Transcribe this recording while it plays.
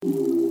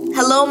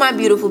Hello, my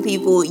beautiful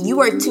people.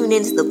 You are tuned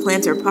into the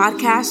Planter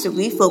Podcast, where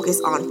we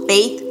focus on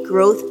faith,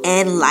 growth,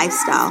 and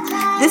lifestyle.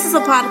 This is a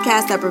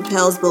podcast that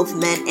propels both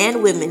men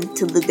and women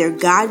to live their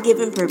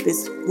God-given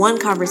purpose, one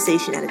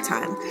conversation at a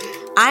time.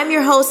 I'm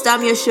your host,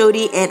 Damia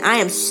Shodi, and I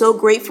am so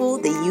grateful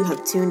that you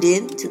have tuned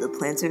in to the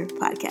Planter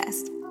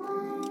Podcast.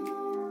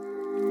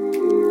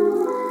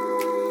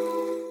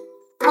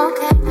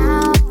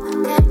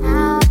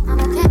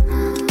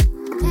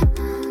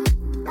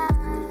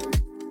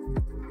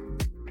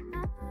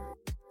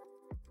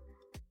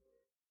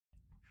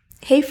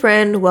 Hey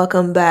friend,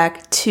 welcome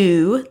back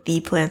to the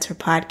Planter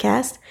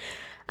Podcast.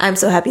 I'm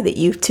so happy that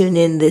you've tuned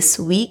in this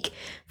week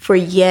for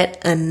yet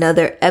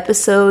another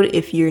episode.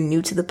 If you're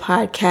new to the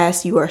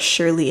podcast, you are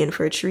surely in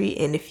for a treat.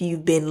 And if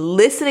you've been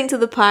listening to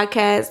the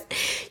podcast,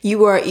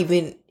 you are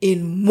even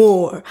in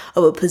more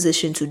of a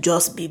position to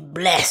just be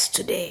blessed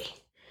today.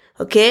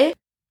 Okay?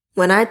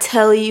 When I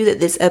tell you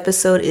that this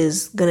episode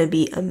is going to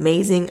be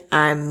amazing,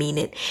 I mean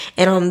it.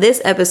 And on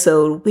this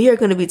episode, we are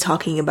going to be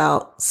talking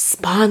about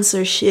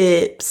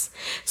sponsorships.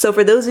 So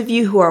for those of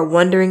you who are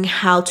wondering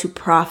how to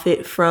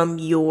profit from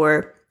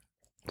your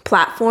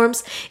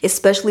platforms,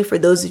 especially for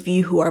those of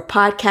you who are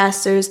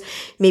podcasters,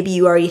 maybe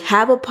you already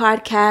have a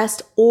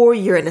podcast or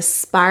you're an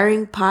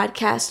aspiring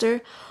podcaster,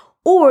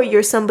 or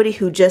you're somebody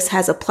who just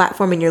has a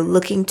platform and you're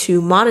looking to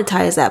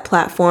monetize that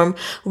platform,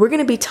 we're going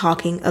to be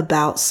talking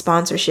about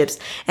sponsorships.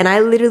 And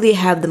I literally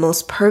have the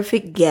most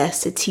perfect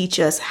guest to teach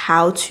us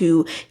how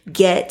to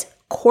get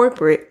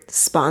corporate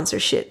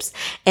sponsorships.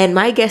 And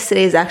my guest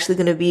today is actually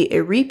going to be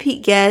a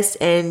repeat guest,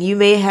 and you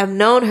may have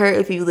known her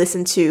if you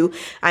listened to,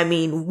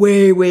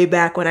 way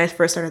back when I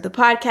first started the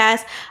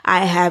podcast.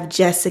 I have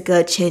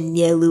Jessica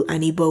Chenyelu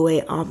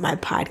Anibowe on my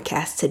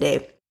podcast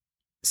today.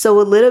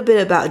 So a little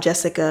bit about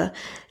Jessica.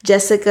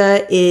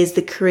 Jessica is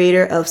the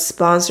creator of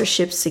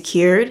Sponsorship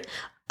Secured,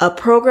 a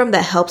program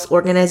that helps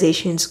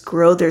organizations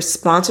grow their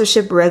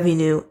sponsorship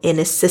revenue in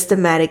a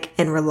systematic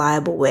and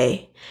reliable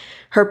way.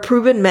 Her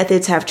proven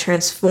methods have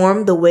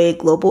transformed the way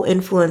global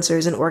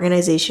influencers and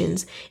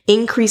organizations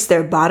increase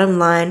their bottom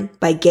line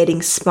by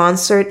getting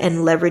sponsored and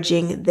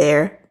leveraging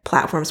their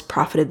platform's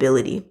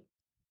profitability.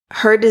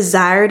 Her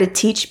desire to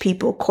teach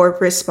people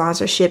corporate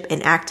sponsorship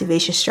and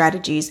activation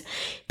strategies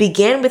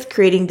began with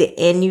creating the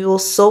annual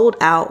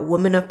sold-out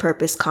Women of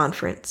Purpose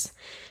conference.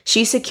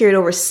 She secured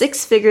over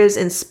 6 figures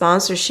in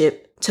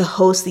sponsorship to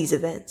host these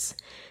events.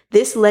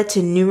 This led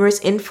to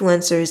numerous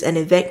influencers and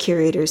event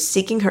curators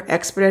seeking her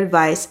expert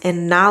advice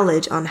and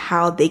knowledge on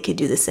how they could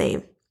do the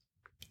same.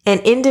 An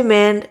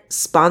in-demand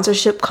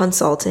sponsorship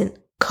consultant,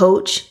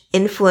 coach,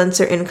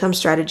 influencer income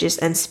strategist,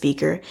 and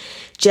speaker,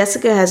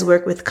 Jessica has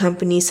worked with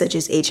companies such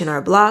as H&R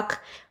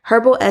Block,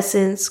 Herbal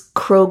Essence,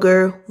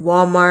 Kroger,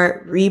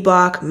 Walmart,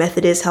 Reebok,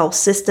 Methodist Health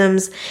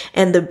Systems,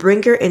 and the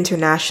Brinker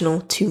International,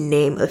 to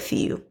name a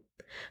few.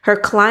 Her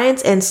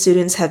clients and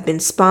students have been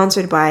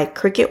sponsored by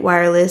Cricket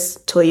Wireless,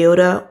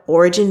 Toyota,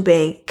 Origin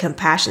Bank,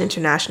 Compassion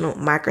International,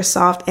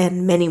 Microsoft,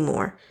 and many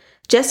more.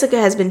 Jessica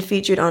has been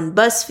featured on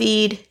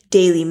BuzzFeed,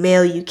 Daily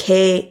Mail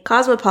UK,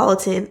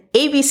 Cosmopolitan,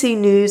 ABC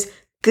News,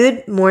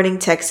 Good Morning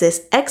Texas,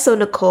 Exo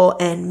Nicole,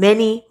 and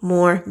many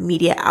more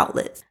media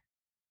outlets.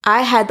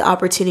 I had the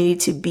opportunity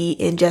to be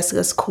in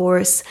Jessica's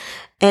course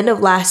end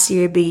of last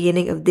year,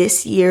 beginning of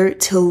this year,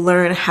 to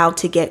learn how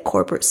to get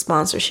corporate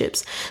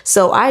sponsorships.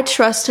 So I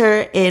trust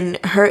her in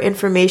her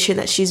information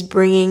that she's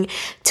bringing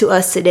to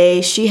us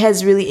today. She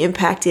has really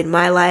impacted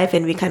my life,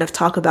 and we kind of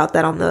talk about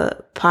that on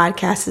the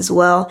podcast as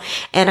well.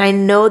 And I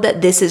know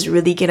that this is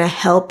really going to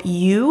help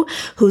you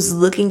who's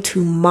looking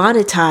to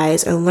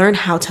monetize or learn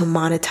how to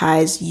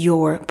monetize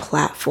your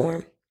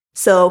platform.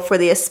 So for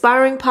the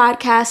aspiring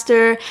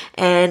podcaster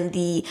and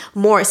the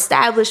more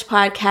established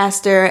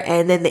podcaster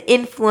and then the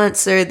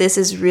influencer, this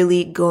is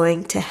really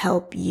going to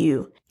help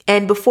you.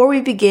 And before we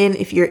begin,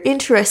 if you're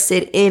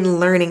interested in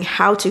learning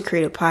how to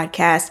create a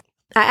podcast,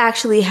 I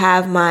actually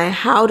have my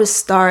How to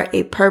Start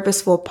a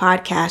Purposeful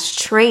Podcast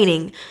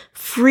training,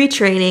 free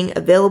training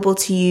available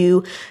to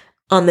you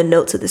on the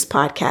notes of this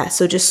podcast.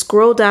 So just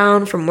scroll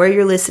down from where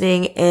you're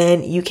listening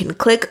and you can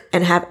click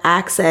and have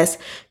access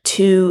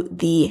to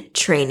the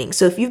training.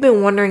 So if you've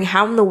been wondering,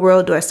 how in the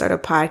world do I start a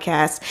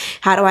podcast?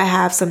 How do I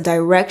have some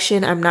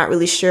direction? I'm not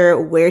really sure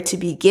where to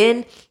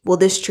begin. Well,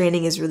 this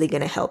training is really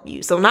going to help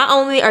you. So not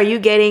only are you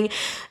getting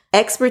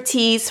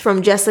expertise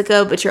from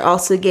Jessica, but you're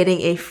also getting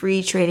a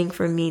free training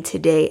from me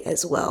today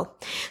as well.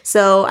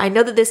 So I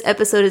know that this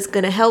episode is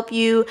going to help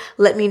you.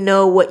 Let me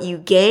know what you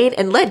gained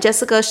and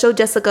show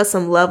Jessica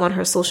some love on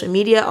her social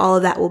media. All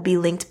of that will be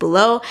linked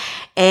below.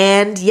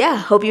 And yeah,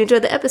 hope you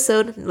enjoyed the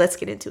episode. Let's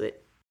get into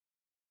it.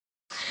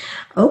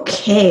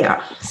 Okay,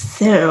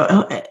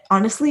 so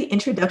honestly,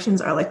 introductions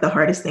are like the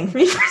hardest thing for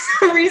me for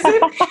some reason.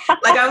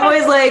 Like I'm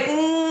always like,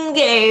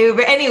 okay.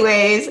 But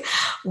anyways,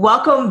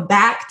 welcome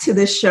back to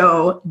the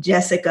show,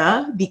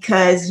 Jessica,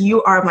 because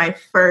you are my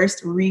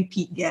first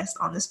repeat guest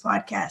on this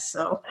podcast.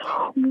 So,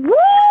 woo!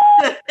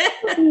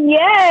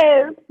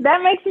 Yes,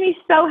 that makes me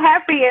so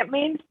happy. It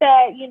means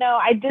that,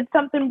 I did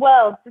something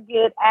well to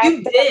get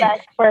asked to come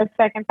back for a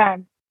second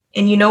time.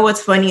 And you know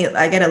what's funny?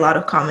 I get a lot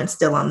of comments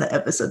still on the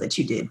episode that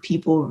you did.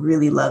 People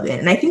really love it.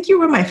 And I think you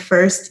were my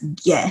first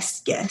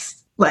guest.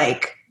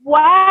 Like,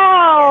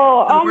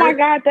 Wow. yeah, Oh my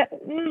God.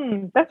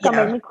 That's gonna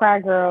make yeah. me cry,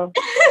 girl.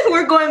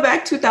 We're going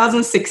back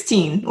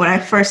 2016 when I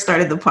first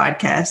started the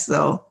podcast.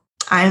 So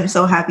I am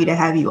so happy to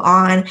have you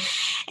on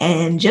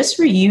and just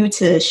for you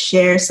to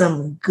share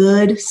some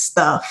good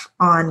stuff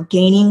on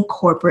gaining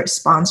corporate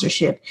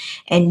sponsorship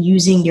and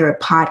using your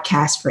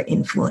podcast for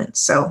influence.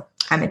 So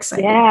I'm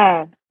excited.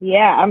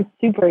 Yeah. I'm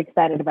super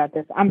excited about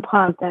this. I'm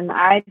pumped. And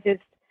I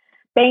just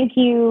thank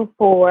you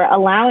for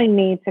allowing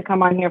me to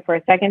come on here for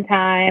a second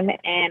time.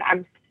 And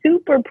I'm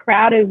super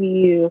proud of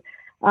you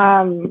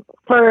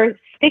for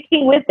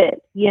sticking with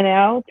it.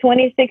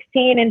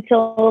 2016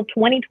 until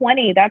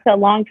 2020. That's a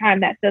long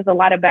time. That says a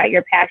lot about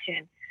your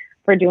passion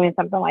for doing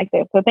something like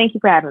this. So thank you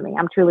for having me.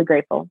 I'm truly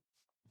grateful.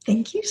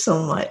 Thank you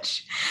so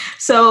much.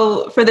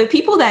 So for the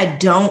people that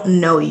don't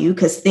know you,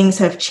 because things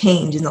have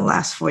changed in the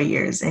last 4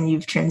 years and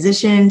you've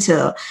transitioned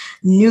to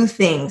new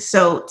things.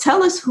 So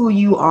tell us who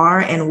you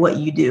are and what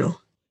you do.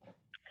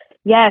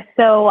 Yes,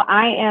 so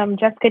I am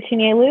Jessica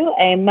Chinyelu,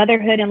 a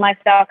motherhood and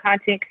lifestyle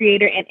content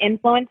creator and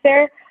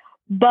influencer.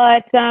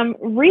 But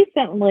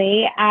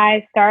recently,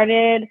 I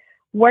started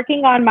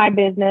working on my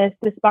business,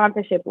 The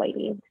Sponsorship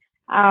Lady.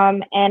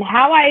 And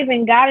how I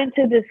even got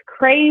into this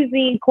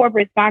crazy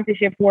corporate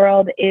sponsorship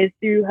world is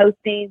through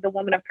hosting the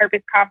Woman of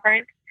Purpose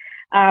conference.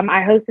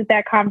 I hosted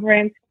that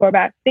conference for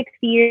about 6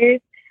 years.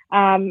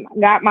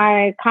 Got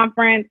my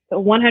conference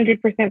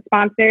 100%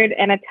 sponsored,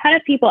 and a ton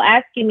of people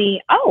asking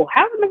me, "Oh,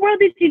 how in the world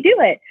did you do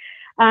it?"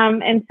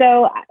 And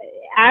so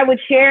I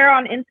would share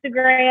on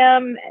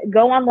Instagram,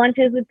 go on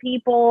lunches with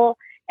people,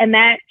 and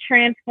that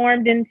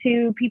transformed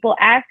into people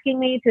asking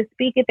me to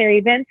speak at their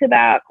events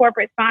about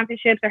corporate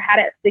sponsorships or how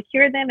to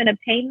secure them and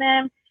obtain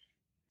them.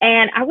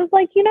 And I was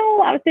like,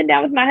 I was sitting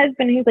down with my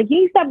husband, and he was like,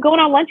 "You need to stop going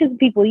on lunches with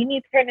people. You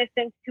need to turn this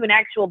into an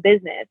actual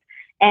business."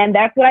 And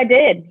that's what I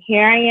did.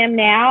 Here I am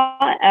now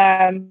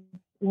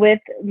with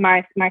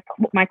my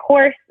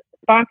course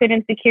sponsored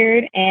and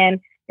secured, and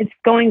it's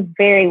going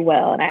very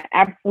well. And I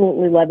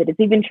absolutely love it.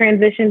 It's even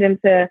transitioned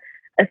into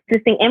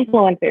assisting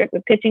influencers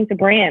with pitching to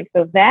brands.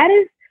 So that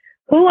is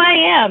who I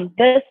am,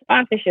 the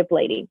Sponsorship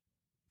Lady.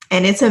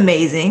 And it's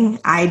amazing.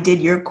 I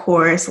did your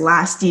course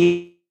last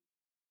year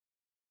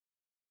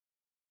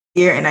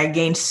and I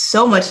gained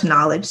so much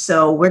knowledge.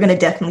 So we're going to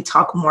definitely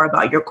talk more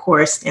about your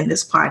course in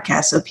this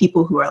podcast. So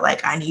people who are like,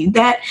 I need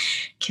that,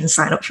 can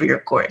sign up for your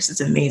course.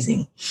 It's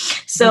amazing.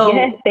 So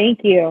yes,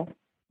 thank you.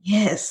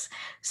 Yes.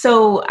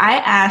 So I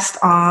asked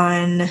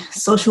on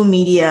social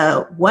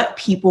media what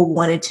people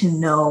wanted to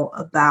know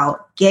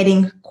about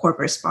getting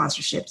corporate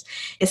sponsorships,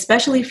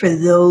 especially for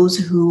those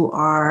who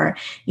are,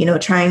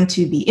 trying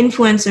to be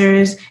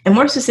influencers, and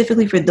more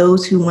specifically for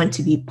those who want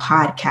to be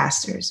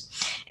podcasters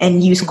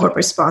and use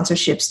corporate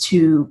sponsorships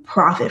to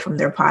profit from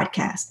their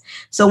podcast.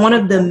 So one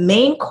of the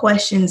main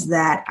questions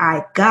that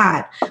I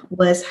got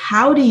was,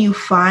 how do you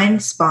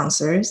find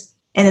sponsors?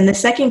 And then the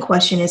second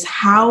question is,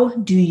 how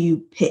do you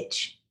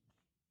pitch?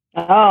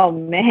 Oh,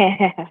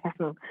 man.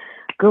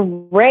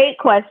 Great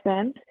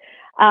questions.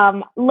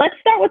 Let's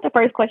start with the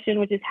first question,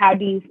 which is, how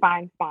do you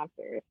find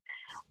sponsors?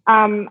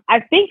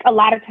 I think a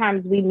lot of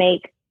times we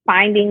make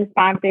finding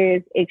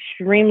sponsors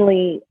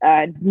extremely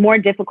more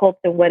difficult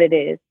than what it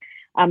is.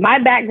 My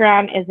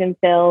background is in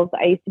sales.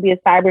 I used to be a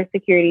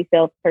cybersecurity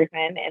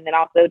salesperson, and then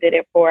also did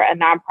it for a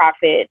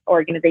nonprofit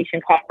organization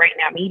called Right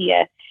Now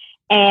Media.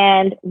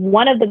 And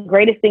one of the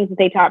greatest things that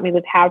they taught me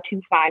was how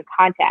to find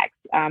contacts,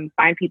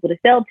 find people to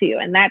sell to.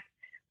 And that's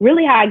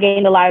really how I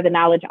gained a lot of the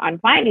knowledge on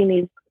finding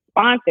these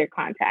sponsor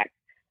contacts.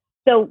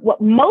 So what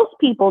most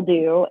people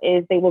do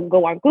is they will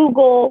go on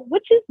Google,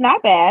 which is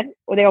not bad,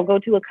 or they'll go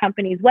to a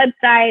company's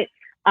website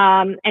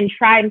and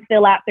try and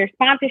fill out their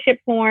sponsorship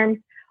forms.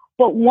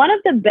 But one of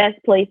the best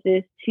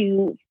places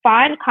to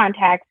find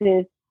contacts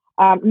is,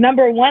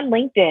 number one,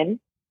 LinkedIn.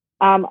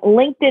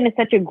 LinkedIn is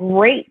such a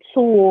great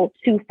tool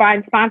to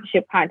find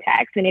sponsorship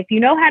contacts. And if you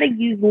know how to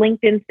use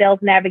LinkedIn Sales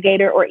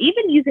Navigator, or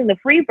even using the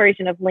free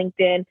version of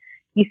LinkedIn,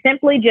 you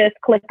simply just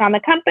click on the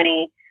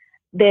company,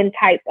 then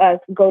type,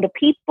 go to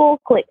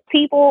people, click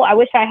people. I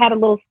wish I had a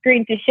little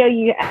screen to show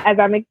you as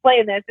I'm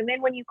explaining this. And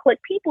then when you click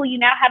people, you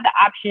now have the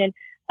option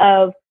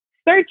of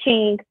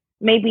searching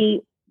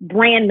maybe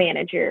brand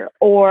manager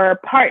or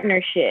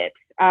partnerships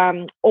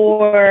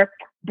or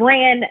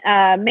brand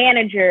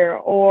manager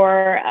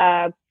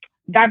or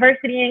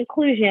diversity and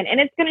inclusion, and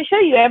it's going to show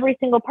you every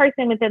single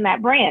person within that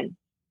brand.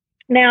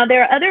 Now,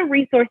 there are other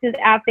resources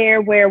out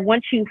there where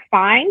once you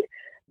find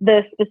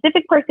the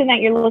specific person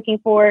that you're looking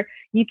for,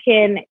 you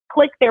can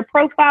click their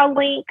profile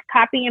link,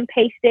 copy and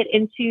paste it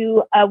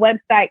into a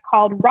website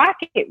called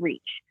Rocket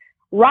Reach.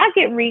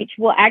 Rocket Reach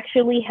will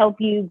actually help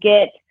you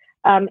get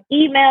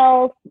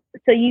emails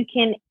so you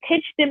can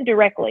pitch them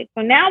directly.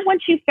 So now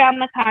once you've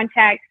found the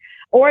contact,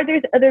 or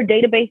there's other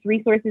database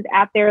resources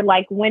out there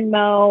like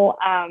Winmo,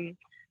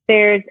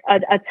 there's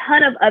a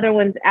ton of other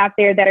ones out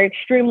there that are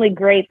extremely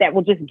great that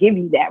will just give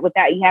you that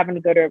without you having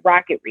to go to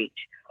Rocket Reach.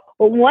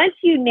 But once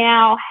you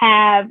now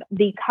have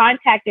the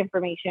contact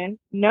information,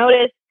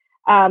 notice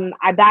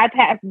I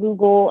bypass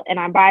Google and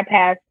I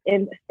bypass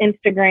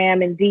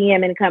Instagram and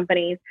DM and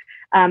companies.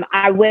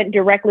 I went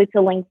directly to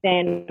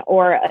LinkedIn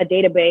or a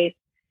database.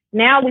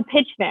 Now we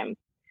pitch them.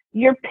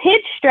 Your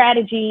pitch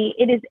strategy,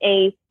 it is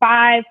a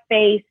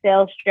 5-phase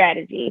sales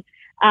strategy.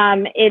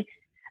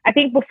 I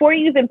think before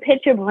you even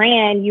pitch a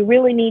brand, you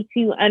really need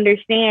to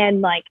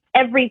understand like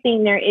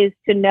everything there is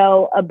to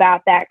know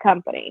about that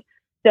company.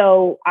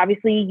 So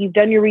obviously you've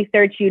done your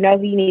research, you know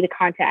who you need to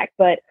contact,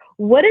 but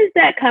what is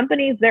that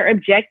company's their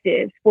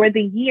objectives for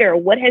the year?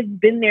 What has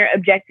been their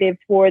objectives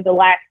for the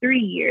last 3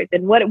 years?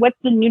 And what's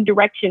the new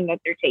direction that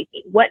they're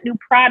taking? What new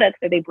products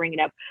are they bringing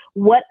up?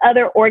 What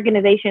other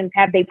organizations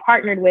have they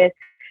partnered with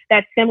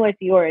that's similar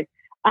to yours?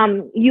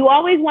 You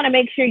always want to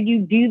make sure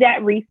you do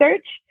that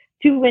research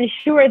to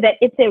ensure that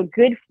it's a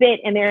good fit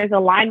and there's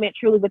alignment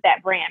truly with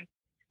that brand.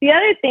 The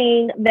other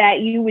thing that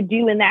you would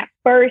do in that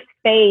first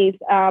phase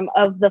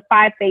of the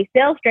 5-phase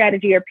sales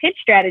strategy or pitch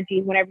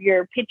strategy, whenever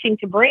you're pitching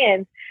to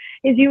brands,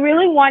 is you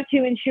really want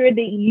to ensure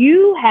that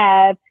you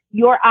have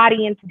your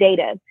audience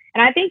data.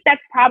 And I think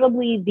that's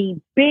probably the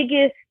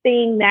biggest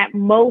thing that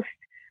most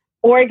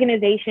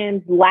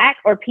organizations lack,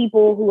 or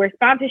people who are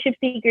sponsorship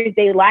seekers,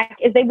 they lack,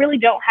 is they really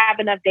don't have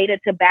enough data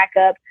to back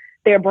up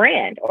their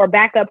brand or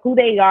back up who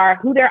they are,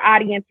 who their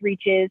audience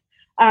reaches.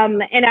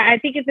 And I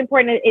think it's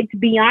important. It's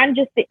beyond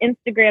just the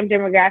Instagram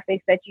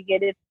demographics that you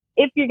get.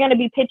 If you're going to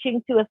be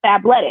pitching to a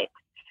Fabletics,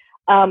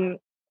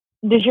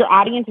 does your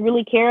audience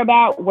really care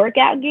about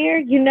workout gear?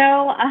 You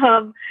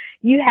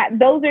have,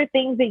 those are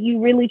things that you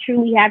really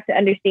truly have to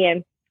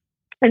understand.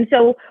 And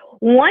so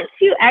once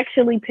you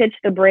actually pitch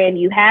the brand,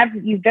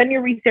 you've done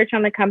your research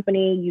on the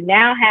company, you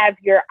now have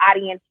your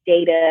audience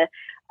data.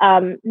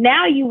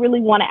 Now you really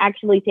want to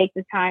actually take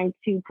the time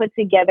to put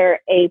together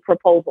a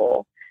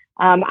proposal.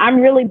 I'm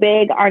really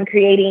big on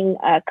creating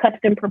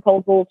custom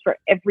proposals for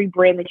every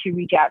brand that you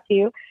reach out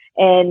to.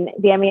 And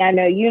Dami, I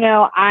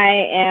know,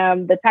 I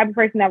am the type of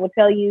person that will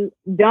tell you,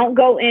 don't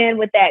go in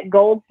with that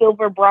gold,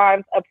 silver,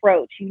 bronze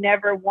approach. You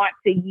never want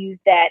to use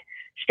that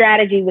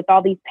strategy with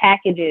all these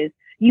packages.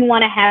 You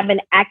want to have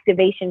an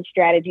activation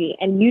strategy,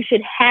 and you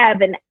should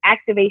have an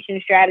activation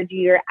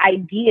strategy or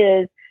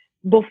ideas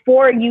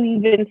before you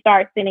even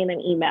start sending them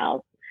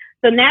emails.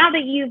 So now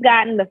that you've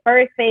gotten the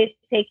first phase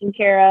taken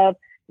care of,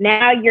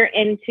 now you're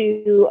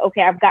into,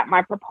 okay, I've got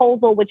my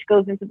proposal, which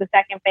goes into the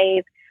second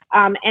phase.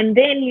 And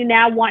then you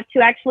now want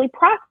to actually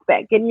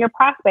prospect, get in your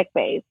prospect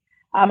phase.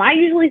 I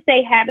usually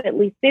say have at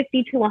least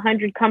 50 to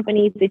 100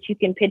 companies that you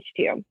can pitch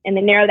to, and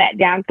then narrow that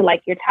down to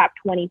like your top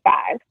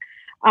 25.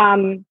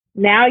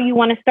 Now you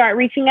want to start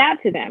reaching out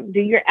to them,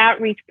 do your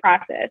outreach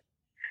process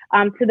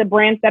to the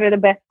brands that are the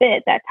best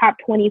fit, that top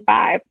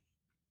 25.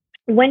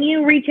 When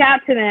you reach out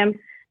to them,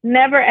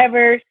 never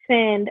ever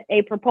send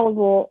a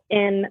proposal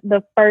in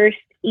the first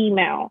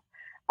email.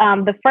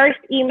 The first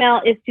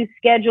email is to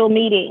schedule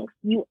meetings.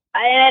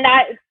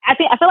 I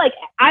feel like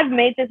I've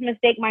made this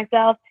mistake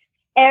myself.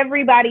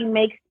 Everybody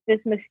makes this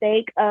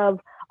mistake of,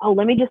 oh,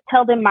 let me just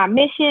tell them my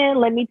mission.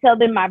 Let me tell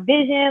them my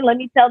vision. Let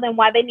me tell them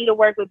why they need to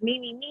work with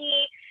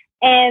me.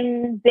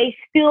 And they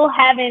still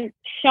haven't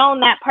shown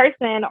that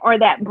person or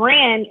that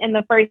brand in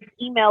the first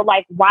email,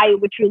 like why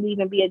it would truly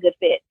even be a good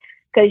fit.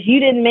 Because you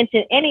didn't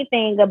mention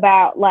anything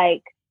about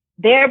like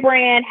their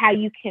brand, how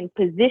you can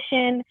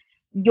position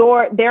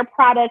their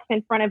products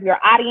in front of your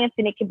audience,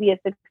 and it could be a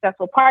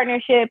successful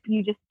partnership.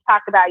 You just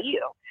talked about you.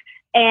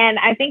 And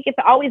I think it's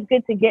always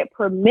good to get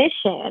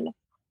permission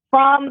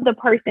from the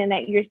person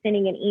that you're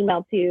sending an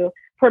email to,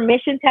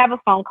 permission to have a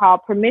phone call,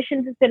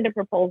 permission to send a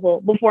proposal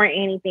before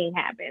anything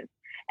happens.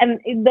 And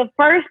in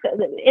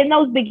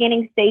those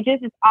beginning stages,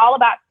 it's all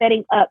about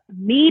setting up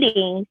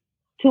meetings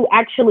to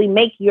actually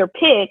make your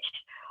pitch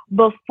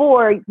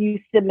before you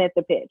submit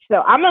the pitch.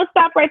 So I'm going to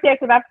stop right there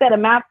because I've said a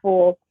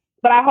mouthful,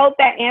 but I hope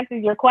that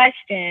answers your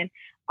question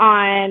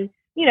on,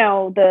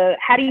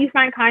 how do you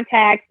find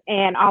contacts,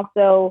 and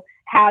also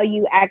how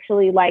you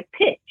actually like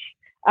pitch.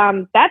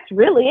 That's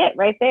really it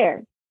right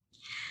there.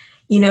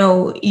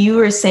 You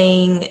were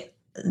saying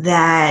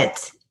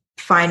that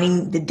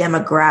finding the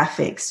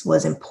demographics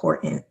was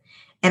important.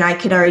 And I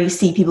could already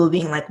see people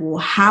being like, well,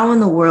 how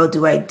in the world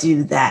do I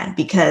do that?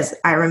 Because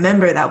I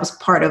remember that was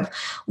part of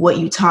what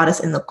you taught us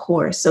in the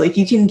course. So if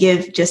you can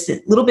give just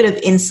a little bit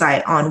of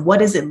insight on what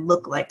does it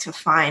look like to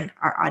find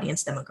our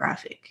audience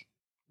demographic?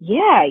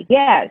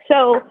 Yeah.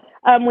 So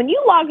when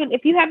you log in,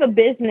 if you have a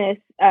business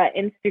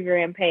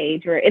Instagram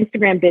page or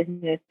Instagram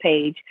business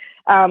page,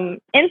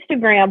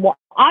 Instagram will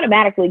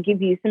automatically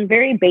give you some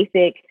very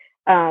basic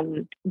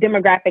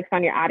demographics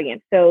on your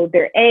audience. So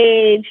their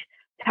age,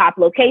 top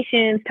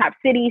locations, top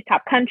cities,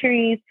 top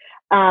countries,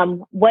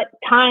 what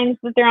times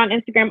that they're on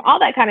Instagram, all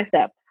that kind of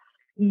stuff.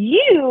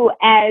 You,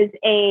 as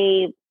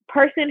a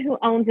person who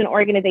owns an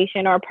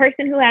organization, or a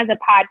person who has a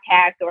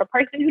podcast, or a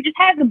person who just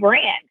has a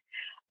brand,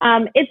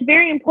 it's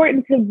very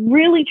important to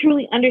really,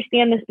 truly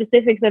understand the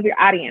specifics of your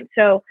audience.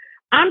 So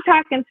I'm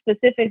talking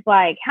specifics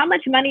like, how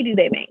much money do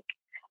they make?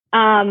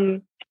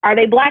 Are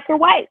they Black or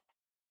white?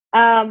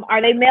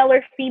 Are they male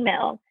or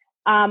female?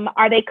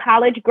 Are they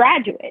college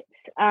graduates?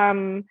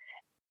 What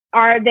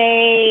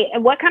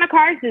kind of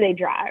cars do they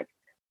drive?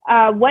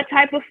 What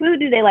type of food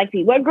do they like to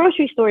eat? What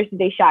grocery stores do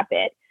they shop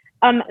at?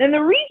 And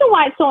the reason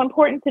why it's so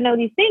important to know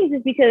these things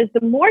is because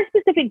the more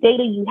specific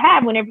data you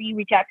have whenever you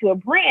reach out to a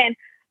brand,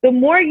 the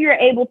more you're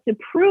able to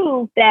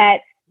prove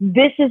that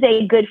this is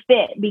a good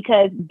fit.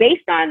 Because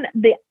based on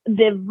the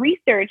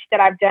research that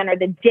I've done or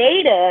the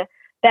data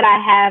that I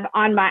have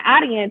on my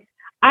audience,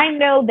 I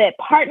know that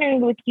partnering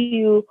with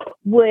you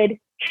would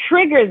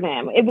trigger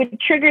them. It would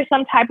trigger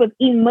some type of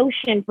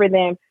emotion for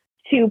them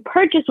to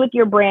purchase with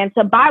your brand,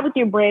 to buy with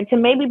your brand, to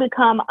maybe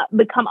become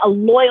a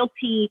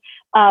loyalty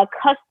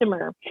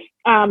customer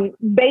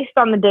based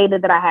on the data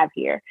that I have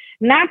here.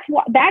 And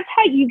that's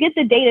how you get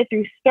the data,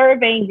 through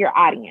surveying your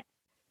audience.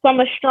 So I'm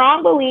a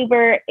strong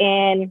believer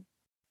in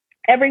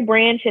every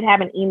brand should have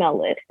an email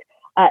list.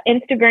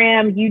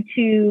 Instagram,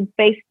 YouTube,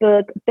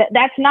 Facebook,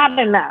 that's not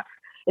enough.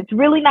 It's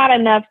really not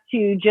enough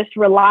to just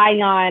rely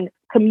on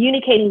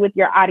communicating with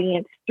your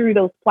audience through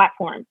those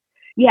platforms.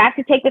 You have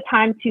to take the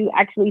time to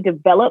actually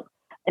develop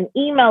an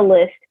email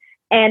list.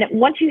 And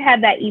once you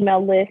have that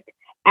email list,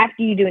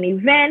 after you do an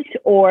event,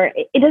 or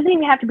it doesn't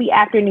even have to be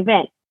after an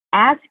event,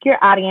 ask your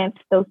audience,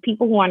 those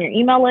people who are on your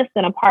email list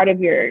and a part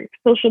of your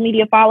social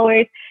media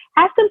followers,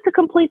 ask them to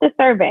complete the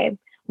survey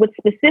with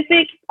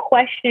specific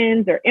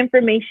questions or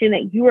information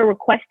that you are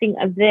requesting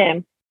of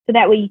them. So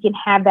that way you can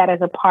have that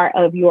as a part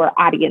of your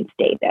audience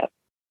data.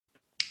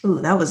 Ooh,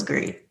 that was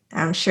great.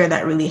 I'm sure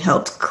that really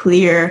helped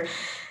clear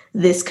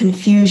this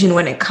confusion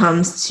when it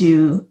comes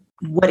to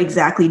what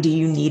exactly do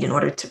you need in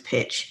order to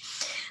pitch.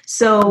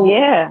 So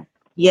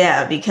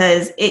yeah,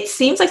 because it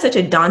seems like such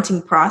a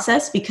daunting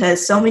process,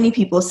 because so many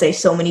people say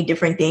so many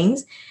different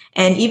things.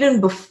 And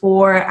even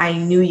before I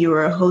knew you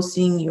were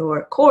hosting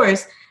your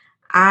course,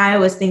 I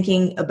was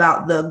thinking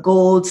about the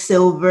gold,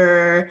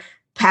 silver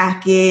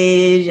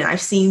package, and I've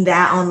seen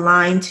that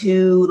online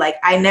too. Like,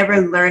 I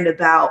never learned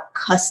about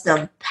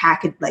custom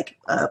package, like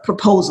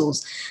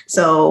proposals.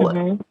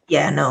 So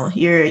yeah, no,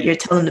 you're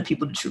telling the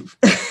people the truth.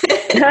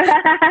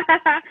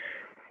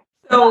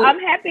 Well, I'm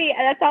happy.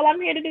 That's all I'm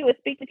here to do, is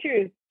speak the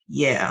truth.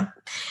 Yeah.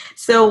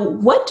 So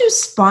what do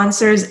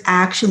sponsors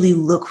actually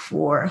look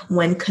for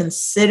when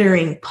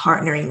considering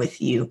partnering with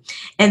you?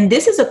 And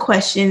this is a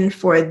question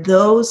for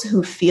those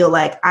who feel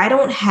like, I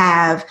don't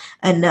have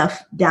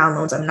enough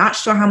downloads. I'm not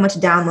sure how much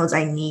downloads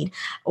I need,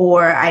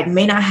 or I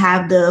may not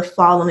have the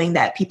following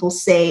that people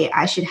say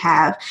I should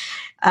have.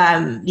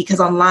 Because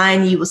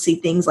online you will see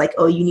things like,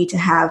 oh, you need to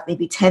have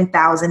maybe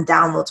 10,000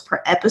 downloads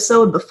per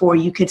episode before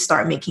you could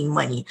start making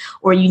money,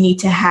 or you need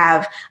to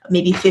have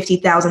maybe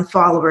 50,000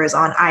 followers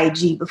on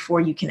IG before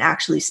you can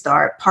actually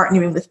start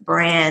partnering with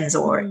brands,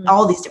 or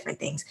all these different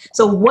things.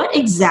 So what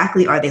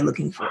exactly are they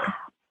looking for?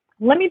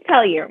 Let me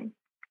tell you,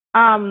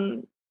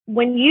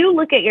 when you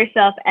look at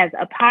yourself as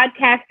a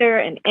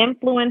podcaster, an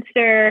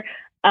influencer,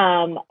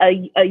 a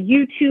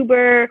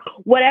YouTuber,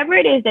 whatever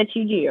it is that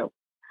you do,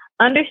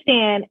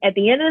 understand, at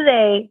the end of the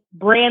day,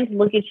 brands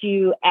look at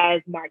you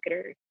as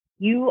marketers.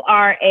 You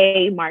are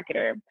a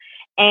marketer.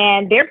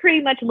 And they're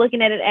pretty much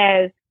looking at it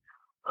as,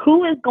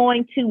 who is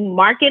going to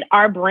market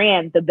our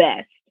brand the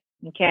best?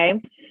 Okay.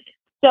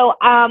 So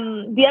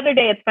the other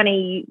day, it's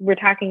funny we're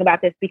talking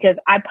about this, because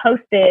I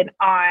posted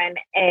on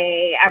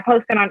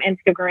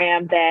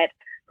Instagram that,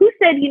 who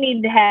said you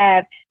needed to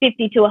have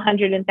 50 to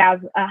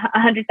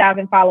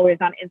 100,000 followers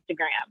on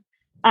Instagram?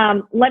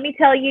 Let me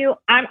tell you,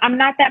 I'm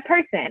not that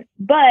person,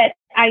 but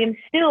I am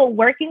still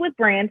working with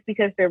brands,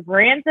 because they're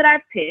brands that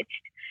I've pitched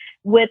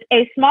with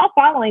a small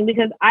following,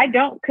 because I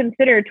don't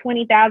consider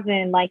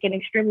 20,000 like an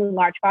extremely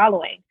large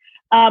following.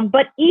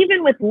 But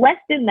even with less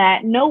than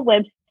that, no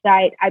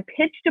website, I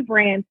pitched to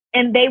brands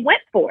and they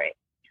went for it.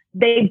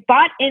 They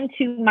bought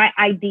into my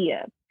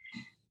idea.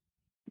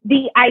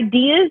 The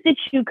ideas that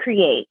you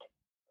create,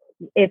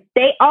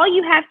 all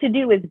you have to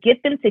do is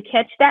get them to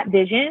catch that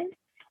vision.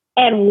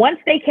 And once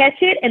they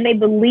catch it and they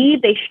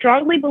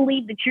strongly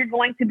believe that you're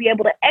going to be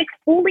able to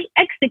fully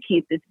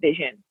execute this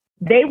vision,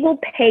 they will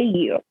pay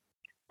you.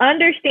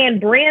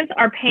 Understand, brands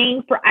are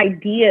paying for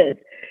ideas.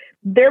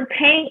 They're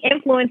paying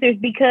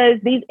influencers because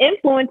these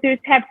influencers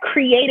have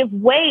creative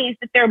ways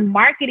that they're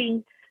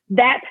marketing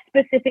that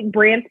specific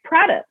brand's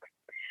products.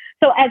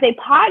 So as a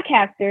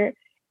podcaster,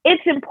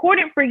 it's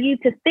important for you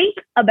to think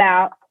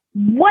about,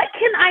 what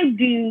can I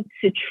do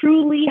to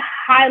truly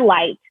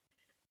highlight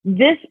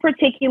this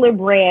particular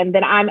brand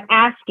that I'm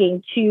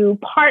asking to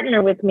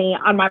partner with me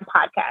on my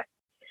podcast?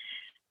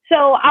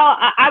 So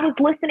I was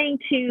listening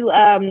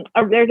to,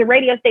 there's a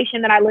radio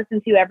station that I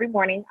listen to every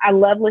morning. I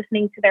love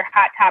listening to their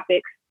Hot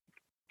Topics.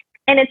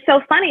 And it's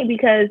so funny,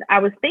 because I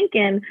was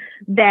thinking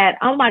that,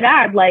 oh my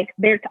God, like,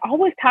 they're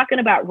always talking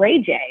about Ray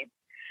J.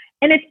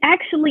 And it's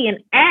actually an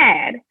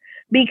ad,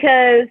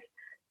 because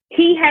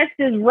he has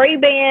his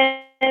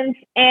Ray-Bans,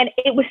 and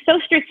it was so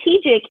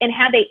strategic in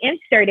how they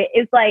insert it.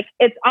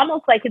 It's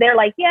almost like they're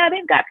like, yeah,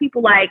 they've got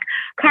people like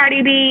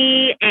Cardi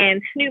B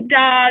and Snoop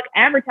Dogg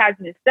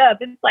advertising this stuff.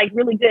 It's like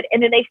really good.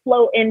 And then they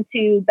flow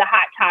into the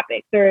hot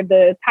topics or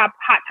the top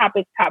hot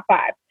topics, top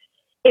 5.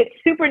 It's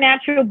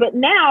supernatural. But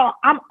now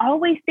I'm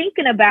always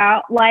thinking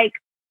about like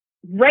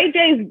Ray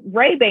J's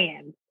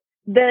Ray-Bans,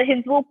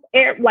 his little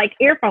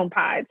earphone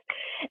pods.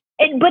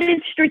 But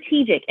it's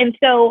strategic. And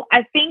so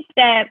I think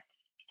that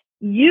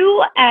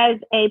you as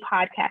a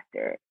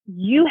podcaster,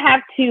 you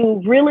have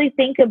to really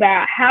think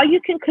about how you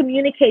can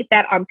communicate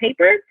that on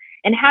paper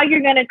and how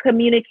you're going to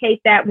communicate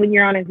that when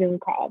you're on a Zoom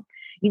call.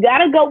 You got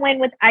to go in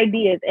with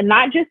ideas, and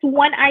not just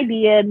one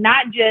idea,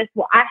 not just,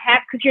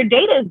 because your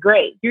data is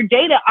great. Your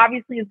data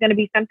obviously is going to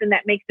be something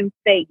that makes them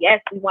say, yes,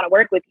 we want to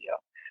work with you.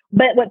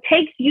 But what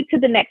takes you to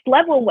the next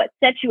level and what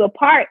sets you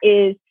apart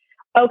is,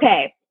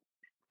 okay,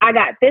 I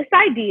got this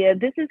idea.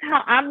 This is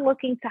how I'm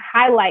looking to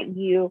highlight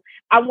you.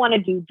 I want to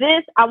do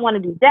this. I want to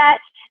do that.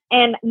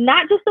 And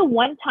not just a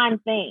one-time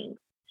thing.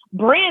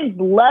 Brands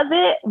love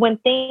it when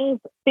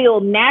things feel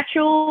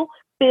natural,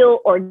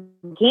 feel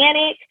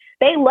organic.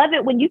 They love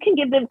it when you can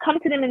come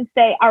to them and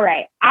say, all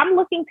right, I'm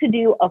looking to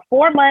do a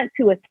 4-month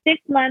to a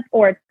 6-month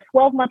or a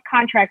 12-month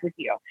contract with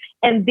you.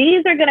 And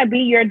these are going to be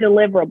your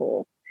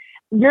deliverables.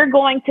 You're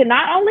going to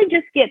not only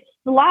just get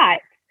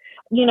slots,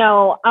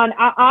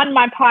 on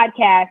my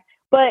podcast,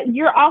 but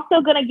you're also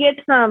going to get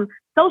some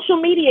social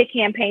media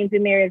campaigns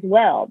in there as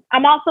well.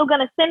 I'm also going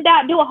to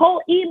do a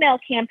whole email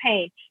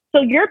campaign.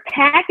 So you're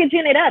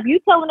packaging it up. You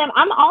telling them,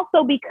 I'm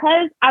also,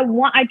 because I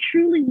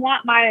truly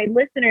want my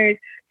listeners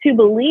to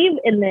believe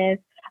in this,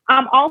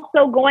 I'm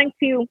also going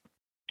to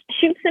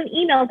shoot some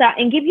emails out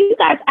and give you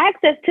guys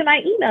access to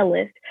my email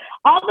list.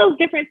 All those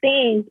different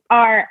things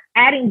are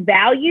adding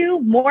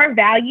more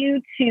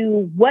value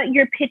to what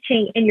you're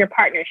pitching in your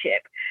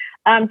partnership.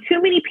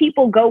 Too many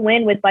people go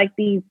in with like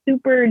these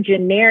super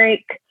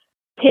generic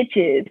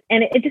pitches,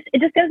 and it just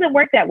doesn't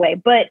work that way.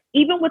 But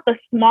even with a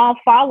small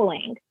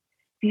following,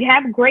 if you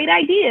have great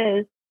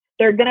ideas,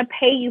 they're going to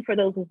pay you for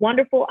those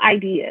wonderful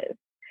ideas.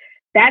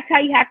 That's how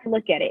you have to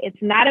look at it.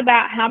 It's not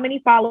about how many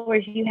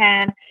followers you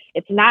have.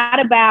 It's not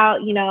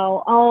about,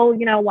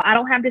 I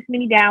don't have this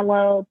many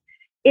downloads.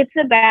 It's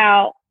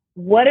about,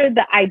 what are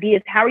the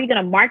ideas? How are you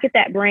going to market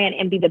that brand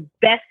and be the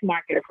best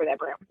marketer for that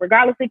brand,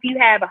 regardless if you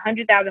have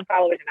 100,000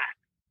 followers or not?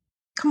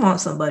 Come on,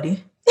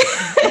 somebody.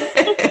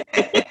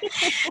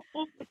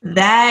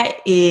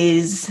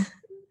 That's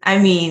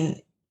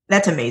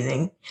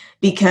amazing,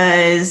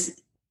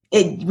 because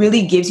it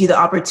really gives you the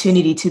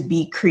opportunity to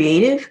be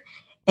creative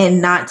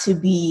and not to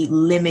be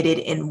limited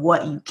in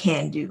what you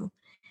can do.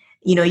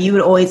 You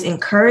would always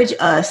encourage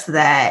us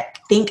that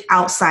think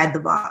outside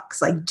the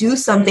box, like do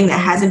something that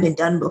hasn't been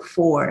done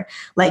before.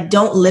 Like,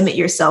 don't limit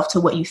yourself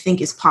to what you think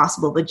is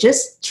possible, but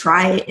just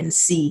try it and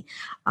see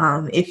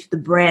if the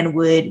brand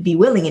would be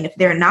willing. And if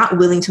they're not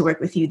willing to work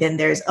with you, then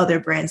there's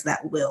other brands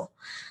that will.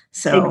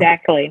 So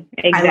exactly.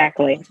 I like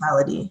that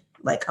mentality,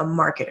 like a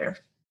marketer.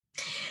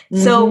 Mm-hmm.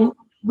 So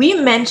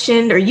you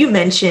mentioned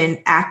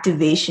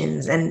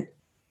activations, and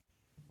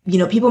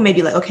people may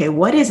be like, okay,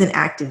 what is an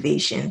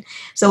activation?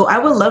 So I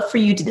would love for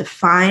you to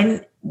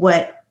define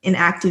what an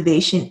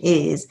activation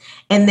is,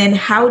 and then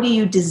how do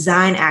you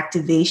design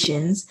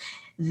activations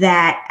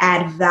that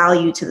add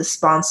value to the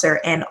sponsor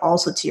and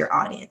also to your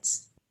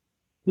audience?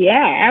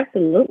 Yeah,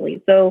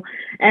 absolutely. So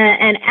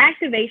an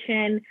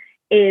activation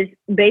is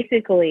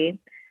basically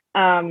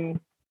a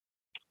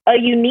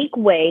unique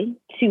way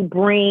to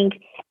bring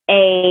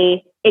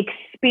a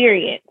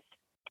experience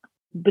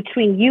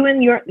between you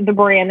and the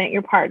brand that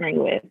you're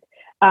partnering with,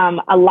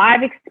 a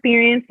live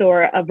experience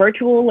or a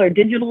virtual or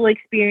digital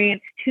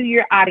experience to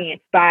your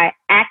audience by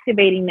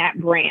activating that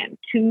brand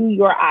to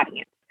your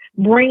audience,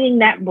 bringing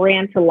that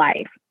brand to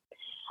life.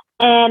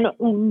 And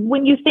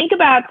when you think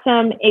about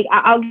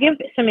I'll give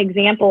some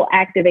example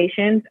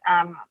activations.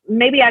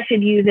 Maybe I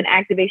should use an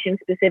activation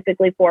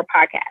specifically for a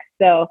podcast.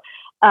 So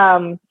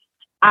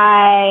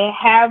I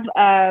have,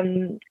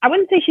 I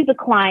wouldn't say she's a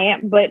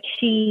client, but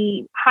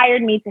she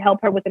hired me to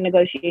help her with the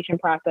negotiation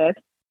process.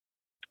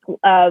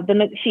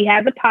 She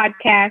has a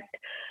podcast.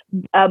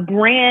 A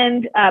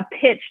brand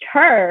pitched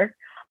her,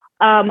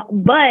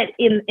 but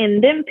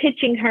in them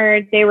pitching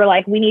her, they were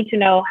like, we need to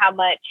know how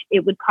much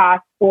it would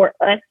cost for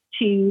us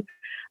to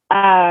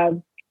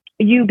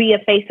you be a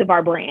face of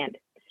our brand.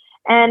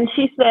 And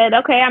she said,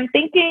 okay, I'm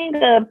thinking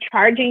of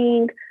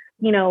charging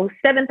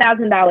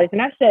 $7,000.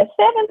 And I said,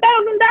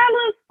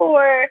 $7,000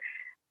 for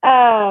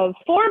 4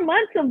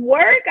 months of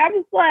work? I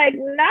was like,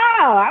 no.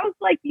 I was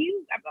like,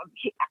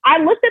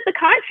 I looked at the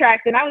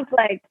contract and I was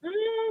like,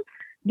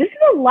 this is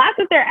a lot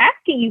that they're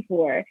asking you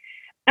for.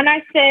 And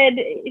I said,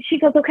 she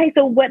goes, okay,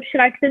 so what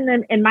should I send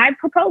them in my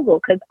proposal?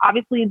 Because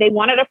obviously they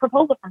wanted a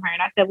proposal from her.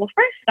 And I said, well,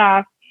 first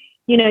off,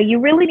 you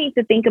really need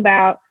to think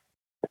about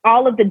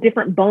all of the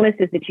different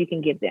bonuses that you can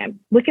give them.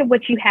 Look at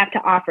what you have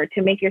to offer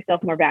to make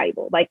yourself more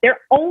valuable. Like, they're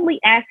only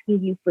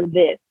asking you for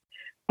this,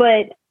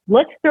 but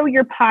let's throw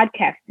your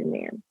podcast in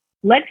there.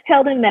 Let's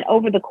tell them that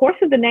over the course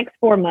of the next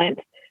 4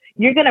 months,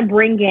 you're going to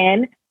bring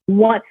in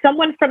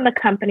someone from the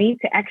company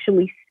to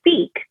actually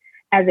speak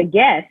as a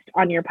guest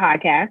on your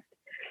podcast.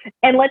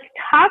 And let's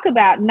talk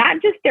about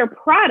not just their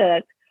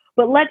product,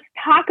 but let's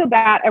talk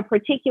about a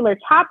particular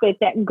topic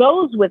that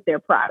goes with their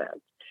product.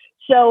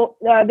 So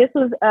this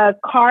was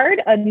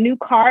a new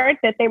card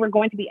that they were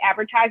going to be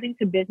advertising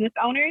to business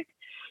owners.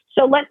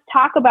 So let's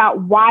talk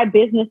about why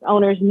business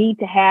owners need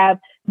to have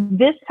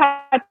this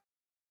type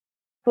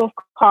of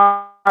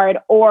card,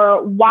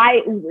 or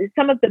why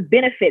some of the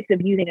benefits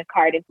of using a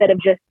card instead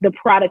of just the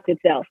product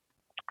itself.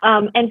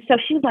 And so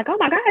she was like, oh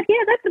my God,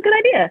 yeah, that's a good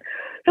idea.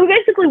 So we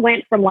basically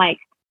went from like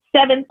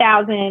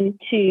 7,000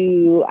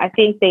 to, I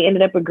think they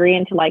ended up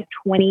agreeing to like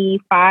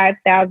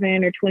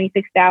 25,000 or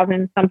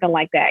 26,000, something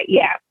like that.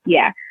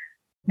 Yeah.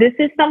 This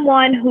is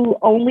someone who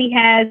only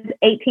has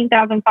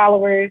 18,000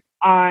 followers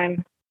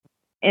on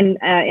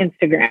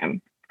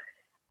Instagram.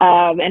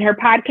 And her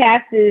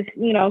podcast is,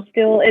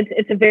 still,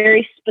 it's a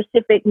very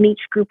specific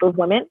niche group of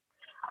women.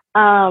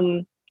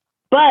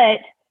 But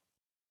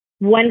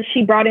when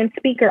she brought in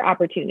speaker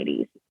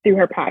opportunities through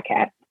her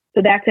podcast,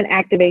 so that's an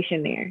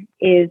activation there,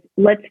 is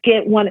let's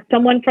get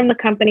someone from the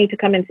company to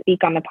come and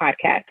speak on the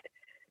podcast.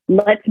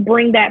 Let's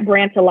bring that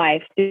brand to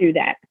life through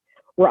that.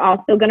 We're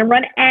also going to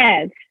run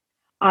ads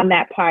on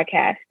that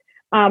podcast.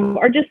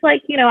 Or just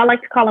like, I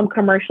like to call them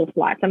commercial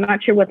slots. I'm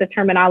not sure what the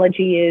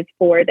terminology is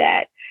for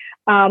that.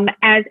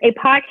 As a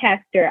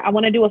podcaster, I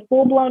want to do a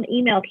full-blown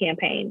email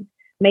campaign.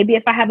 Maybe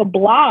if I have a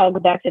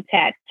blog that's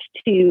attached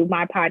to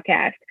my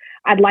podcast,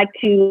 I'd like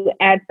to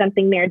add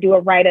something there, do a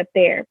write-up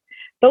there.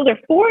 Those are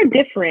 4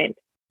 different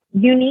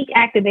unique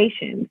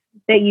activations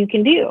that you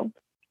can do.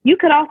 You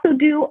could also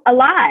do a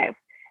live.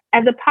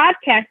 As a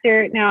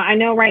podcaster, now I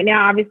know right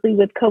now, obviously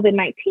with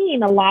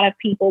COVID-19, a lot of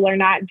people are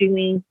not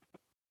doing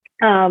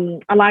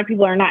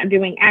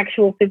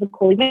actual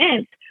physical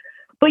events,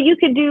 but you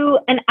could do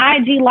an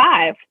IG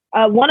live.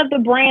 One of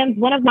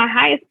my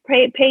highest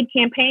paid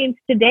campaigns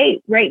to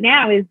date right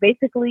now is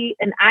basically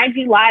an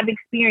IG live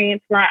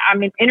experience where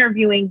I'm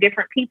interviewing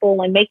different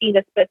people and making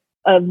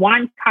a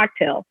wine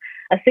cocktail,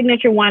 a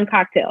signature wine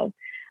cocktail.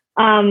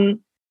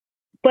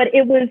 But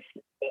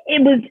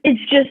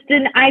it's just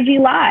an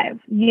IG live,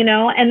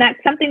 and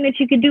that's something that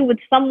you could do with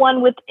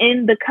someone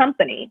within the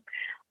company.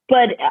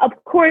 But of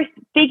course,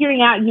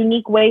 figuring out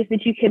unique ways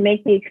that you can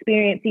make the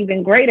experience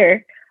even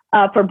greater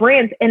for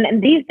brands.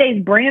 And these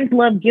days, brands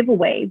love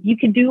giveaways. You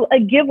could do a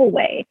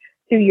giveaway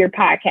through your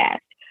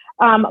podcast.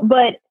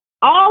 But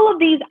all of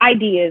these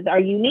ideas are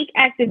unique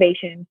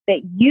activations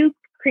that you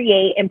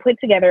create and put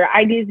together,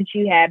 ideas that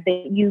you have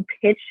that you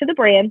pitch to the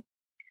brand,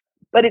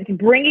 but it's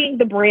bringing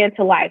the brand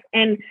to life.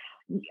 And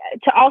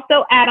to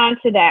also add on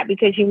to that,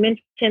 because you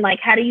mentioned, like,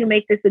 how do you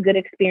make this a good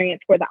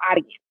experience for the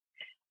audience?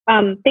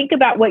 Think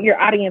about what your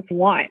audience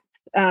wants.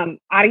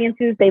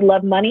 Audiences, they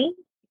love money.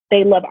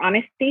 They love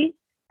honesty.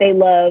 They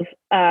love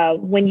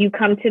when you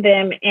come to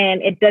them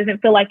and it doesn't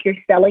feel like you're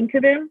selling to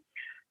them.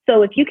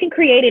 So if you can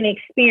create an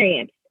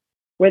experience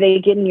where they're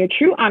getting your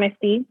true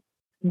honesty,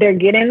 they're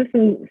getting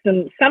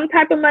some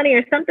type of money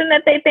or something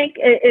that they think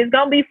is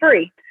going to be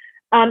free,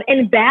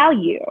 and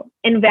value.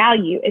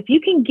 If you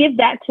can give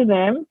that to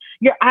them,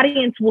 your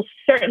audience will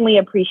certainly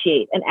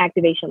appreciate an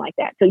activation like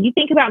that. So you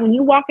think about when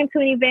you walk into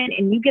an event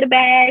and you get a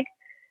bag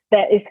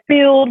that is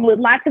filled with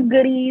lots of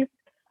goodies,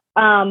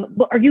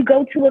 or you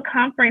go to a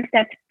conference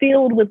that's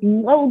filled with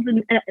loads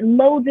and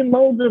loads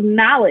of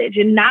knowledge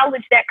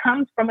that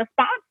comes from a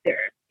sponsor.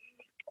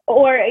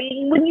 Or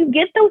when you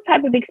get those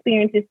type of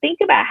experiences, think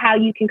about how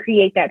you can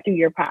create that through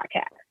your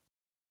podcast.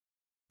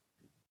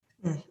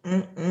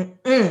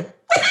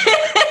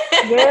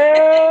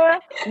 Yeah,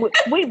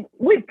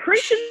 we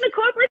preaching the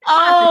corporate.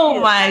 Oh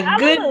my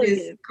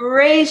goodness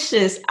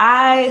gracious!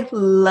 I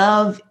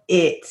love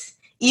it.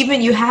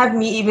 Even you have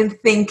me even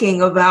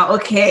thinking about,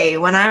 okay,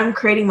 when I'm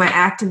creating my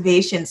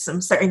activation,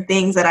 some certain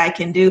things that I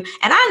can do.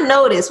 And I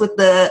noticed with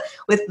the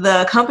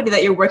company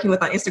that you're working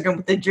with on Instagram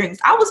with the drinks,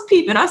 I was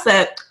peeping. I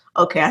said,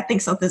 okay, I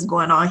think something's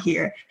going on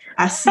here.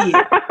 I see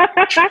it.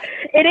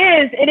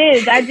 It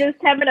is. I just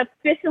haven't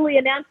officially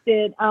announced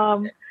it.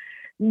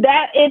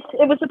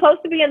 It was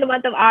supposed to be in the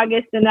month of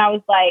August, and I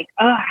was like,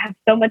 oh, I have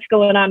so much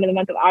going on in the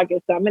month of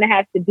August, so I'm going to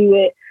have to do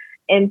it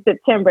in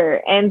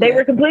September. And they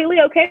were completely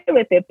okay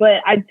with it.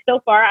 But so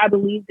far, I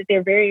believe that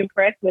they're very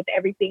impressed with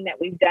everything that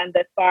we've done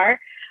thus far.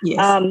 Yes.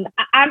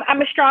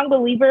 I'm a strong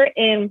believer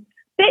in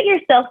set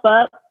yourself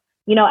up,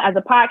 as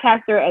a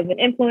podcaster, as an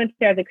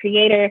influencer, as a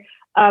creator,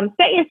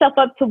 set yourself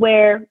up to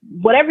where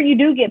whatever you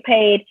do get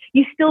paid,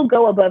 you still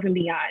go above and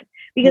beyond.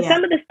 Because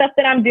some of the stuff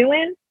that I'm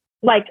doing,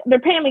 like, they're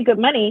paying me good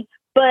money,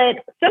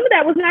 but some of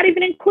that was not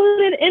even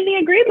included in the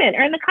agreement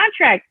or in the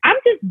contract. I'm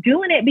just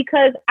doing it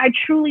because I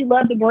truly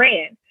love the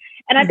brand.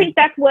 And I think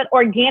that's what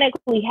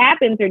organically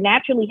happens or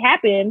naturally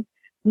happens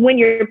when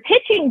you're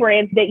pitching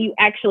brands that you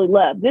actually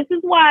love. This is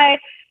why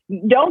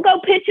don't go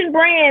pitching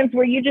brands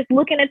where you're just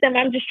looking at them,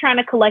 I'm just trying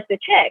to collect a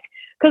check.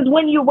 Because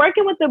when you're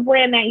working with a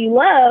brand that you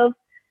love,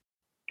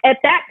 at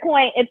that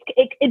point,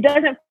 it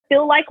doesn't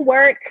feel like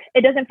work.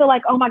 It doesn't feel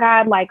like, oh my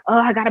God, like, oh,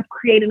 I got to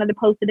create another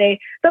post today.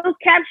 Those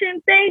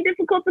captions, they ain't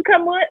difficult to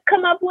come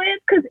up with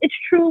because it's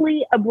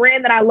truly a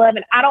brand that I love.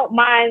 And I don't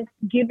mind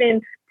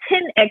giving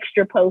 10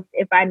 extra posts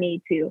if I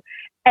need to.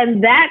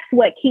 And that's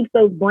what keeps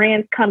those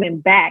brands coming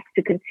back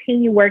to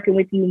continue working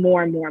with you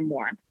more and more and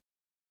more.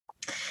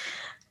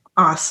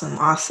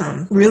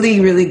 Awesome.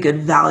 Really, really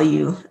good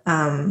value.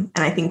 And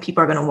I think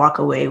people are going to walk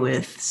away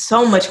with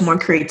so much more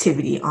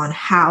creativity on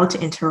how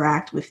to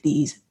interact with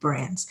these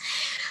brands.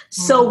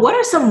 So what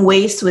are some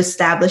ways to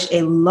establish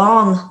a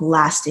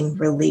long-lasting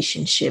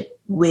relationship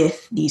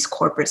with these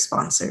corporate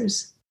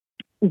sponsors?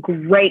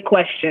 Great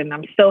question.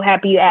 I'm so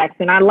happy you asked.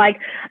 And I like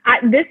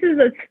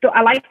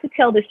to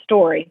tell this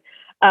story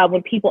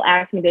when people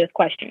ask me this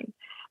question.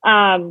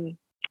 I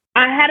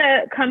had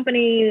a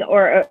company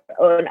or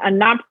a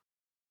nonprofit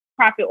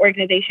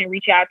organization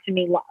reach out to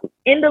me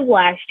end of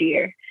last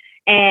year,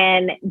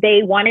 and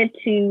they wanted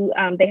to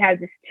they had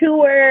this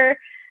tour,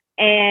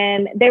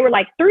 and they were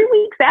like 3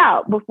 weeks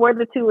out before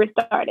the tour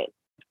started.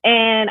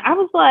 And I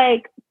was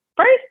like,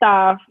 first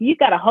off, you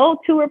got a whole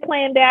tour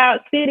planned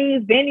out,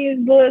 cities,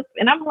 venues booked,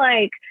 and I'm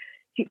like,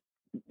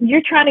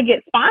 you're trying to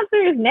get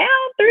sponsors now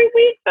 3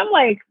 weeks? I'm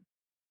like,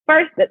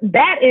 first,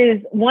 that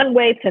is one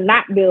way to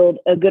not build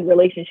a good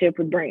relationship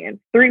with brands,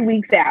 3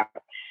 weeks out.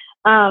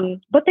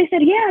 But they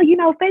said, yeah,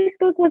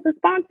 Facebook was a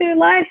sponsor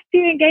last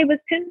year and gave us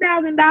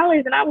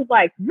 $10,000. And I was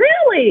like,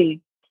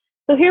 really?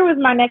 So here was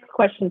my next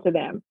question to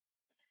them.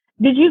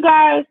 Did you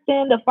guys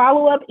send a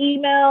follow-up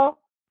email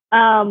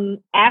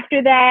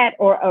after that,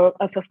 or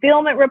a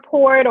fulfillment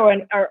report, or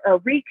a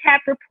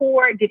recap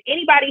report? Did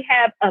anybody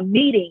have a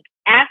meeting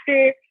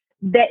after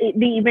the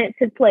event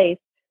took place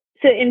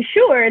to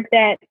ensure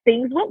that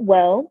things went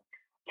well,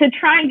 to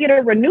try and get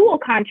a renewal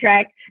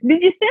contract?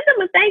 Did you send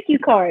them a thank you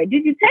card?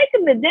 Did you take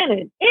them to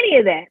dinner? Any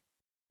of that?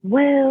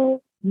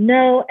 Well,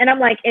 no. And I'm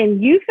like,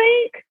 and you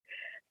think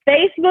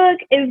Facebook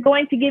is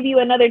going to give you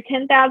another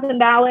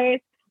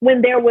 $10,000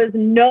 when there was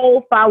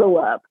no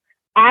follow-up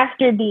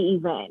after the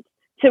event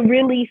to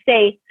really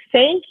say,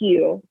 thank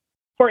you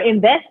for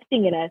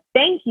investing in us.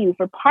 Thank you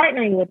for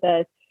partnering with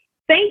us.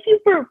 Thank you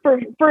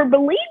for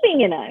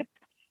believing in us.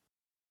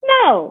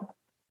 No.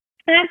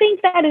 And I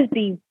think that is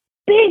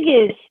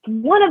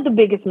one of the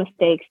biggest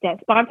mistakes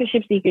that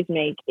sponsorship seekers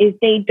make, is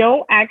they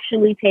don't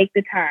actually take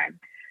the time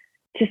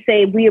to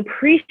say, we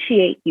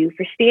appreciate you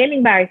for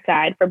standing by our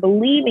side, for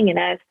believing in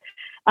us,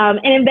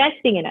 and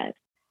investing in us.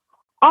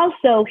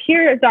 Also,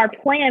 here's our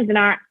plans and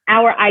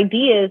our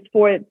ideas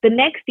for the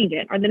next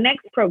event or the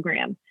next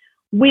program.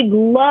 We'd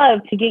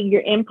love to get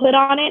your input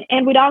on it,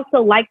 and we'd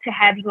also like to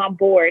have you on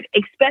board,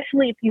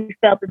 especially if you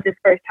felt that this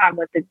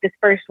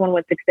first one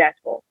was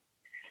successful.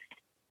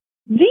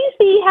 Do you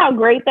see how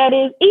great that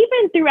is?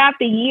 Even throughout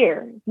the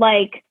year,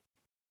 like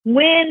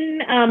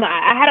when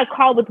I had a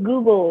call with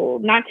Google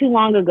not too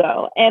long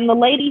ago, and the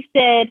lady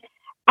said,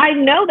 I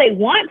know they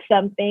want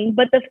something,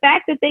 but the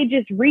fact that they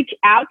just reach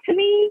out to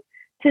me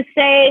to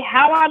say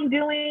how I'm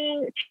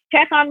doing,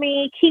 check on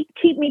me,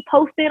 keep me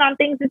posted on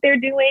things that they're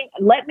doing,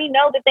 let me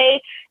know that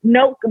they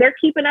know they're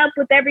keeping up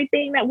with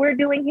everything that we're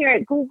doing here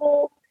at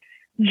Google,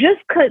 just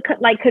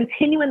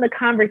continuing the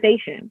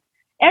conversation.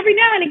 Every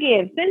now and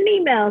again, send an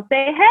email,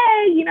 say,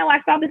 hey,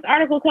 I saw this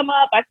article come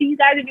up. I see you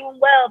guys are doing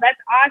well. That's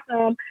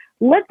awesome.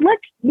 Let's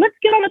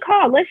get on a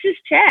call. Let's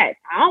just chat.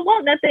 I don't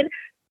want nothing.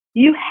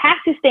 You have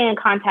to stay in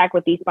contact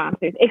with these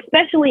sponsors,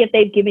 especially if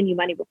they've given you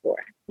money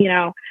before.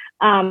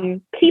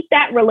 Keep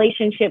that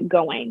relationship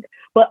going.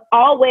 But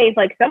always,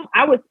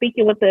 I was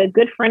speaking with a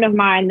good friend of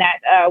mine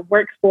that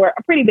works for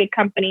a pretty big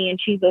company, and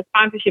she's a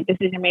sponsorship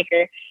decision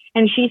maker.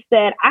 And she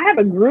said, I have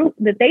a group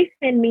that they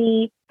send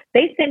me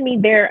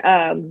their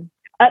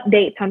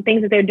updates on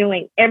things that they're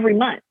doing every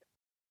month,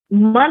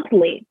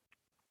 monthly.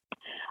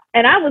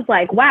 And I was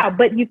like, wow.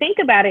 But you think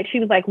about it, she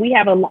was like, we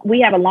have a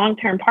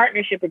long-term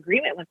partnership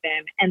agreement with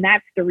them, and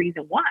that's the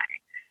reason why.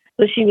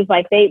 So she was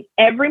like,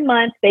 every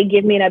month they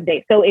give me an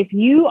update. So if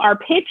you are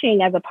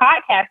pitching as a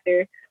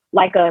podcaster,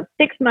 like a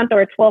 6-month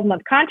or a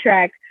 12-month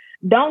contract,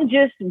 don't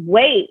just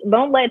wait.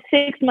 Don't let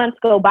 6 months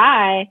go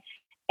by,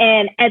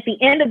 and at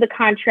the end of the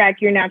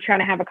contract, you're now trying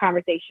to have a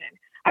conversation.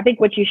 I think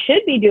what you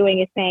should be doing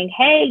is saying,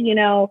 hey,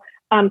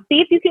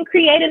 see if you can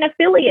create an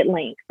affiliate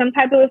link, some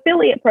type of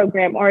affiliate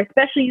program, or a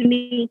special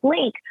unique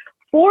link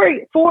for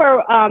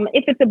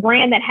if it's a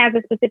brand that has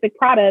a specific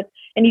product.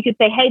 And you could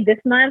say, hey, this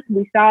month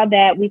we saw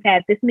that we've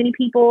had this many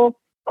people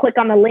click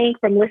on the link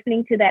from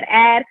listening to that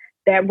ad,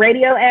 that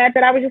radio ad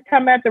that I was just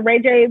talking about, the Ray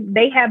J.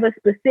 They have a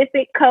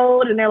specific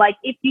code, and they're like,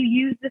 if you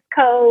use this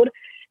code,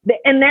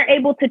 and they're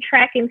able to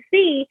track and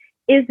see,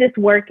 is this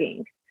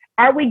working?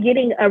 Are we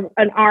getting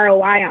an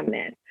ROI on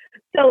this?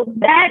 So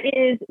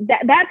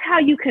that's how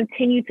you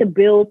continue to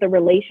build the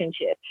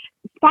relationship.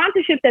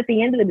 Sponsorships, at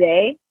the end of the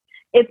day,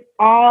 it's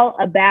all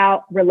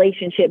about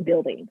relationship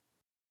building.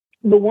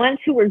 The ones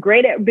who are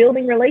great at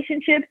building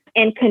relationships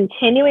and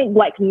continuing,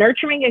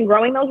 nurturing and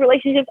growing those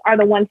relationships, are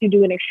the ones who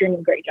do an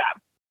extremely great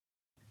job.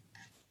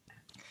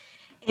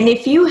 And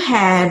if you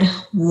had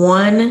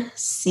one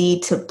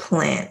seed to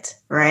plant,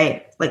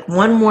 right? Like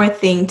one more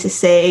thing to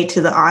say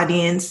to the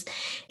audience,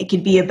 it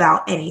could be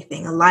about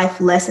anything, a life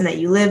lesson that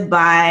you live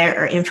by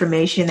or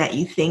information that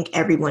you think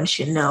everyone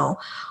should know.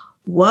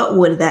 What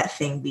would that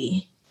thing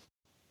be?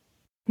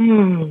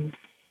 Hmm.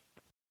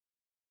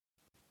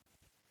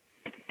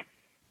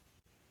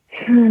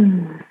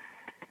 Hmm.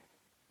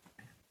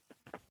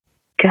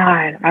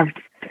 God,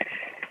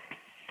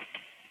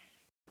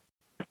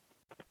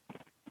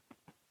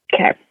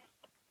 okay.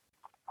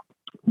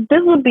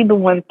 This would be the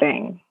one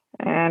thing,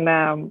 and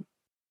I'm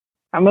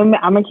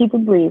gonna keep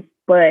it brief,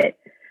 but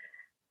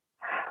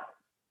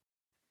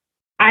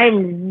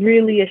I'm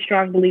really a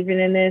strong believer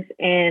in this,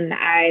 and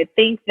I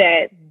think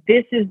that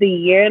this is the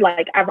year.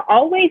 Like I've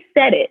always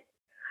said it,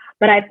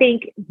 but I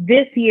think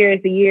this year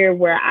is the year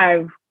where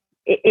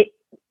it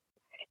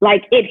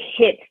like it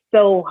hit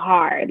so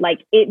hard,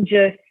 like it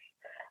just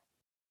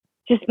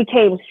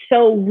became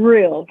so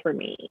real for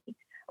me.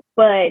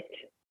 But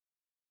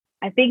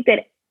I think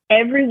that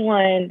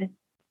everyone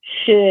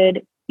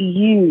should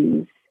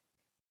use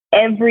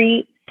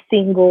every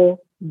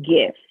single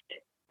gift,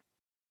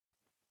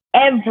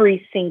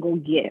 every single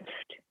gift,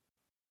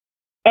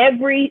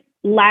 every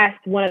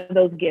last one of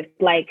those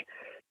gifts. Like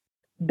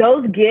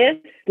those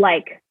gifts,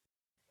 like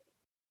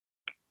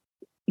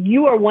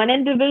you are one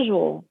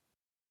individual,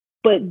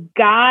 but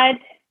God,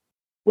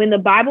 when the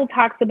Bible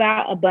talks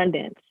about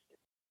abundance,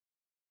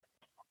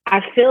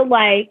 I feel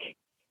like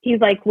he's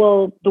like,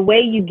 well, the way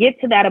you get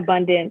to that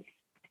abundance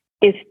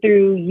is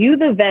through you,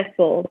 the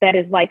vessel that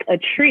is like a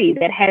tree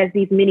that has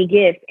these many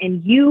gifts,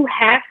 and you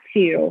have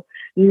to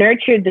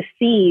nurture the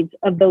seeds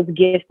of those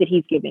gifts that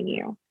he's given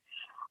you.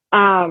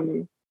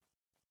 And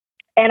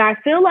I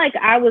feel like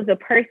I was a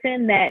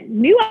person that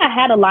knew I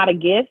had a lot of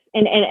gifts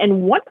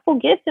and wonderful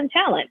gifts and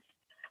talents,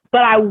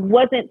 but I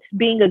wasn't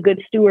being a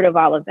good steward of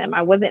all of them.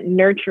 I wasn't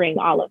nurturing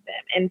all of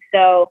them. And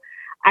so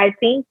I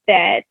think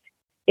that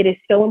it is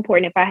so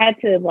important. If I had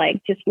to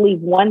like just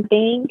leave one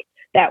thing,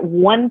 that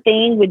one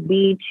thing would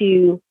be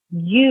to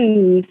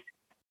use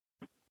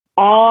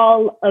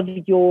all of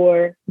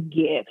your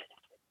gifts,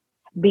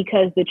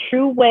 because the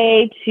true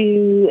way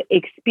to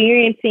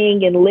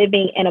experiencing and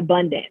living in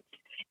abundance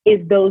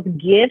is those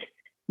gifts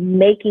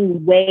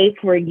making way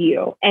for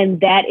you. And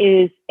that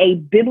is a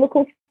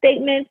biblical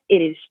statement.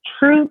 It is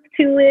truth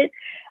to it.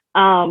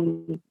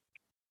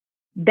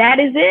 That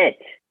is it.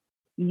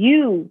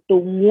 You, the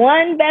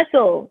one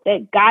vessel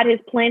that God has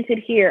planted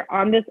here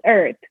on this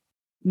earth,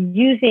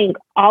 using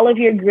all of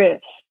your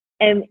gifts,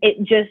 and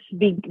it just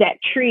be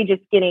that tree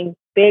just getting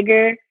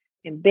bigger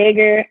and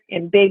bigger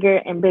and bigger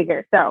and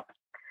bigger. So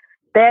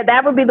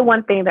that would be the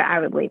one thing that I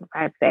would leave,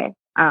 I'd say.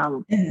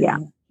 Yeah.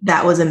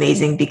 That was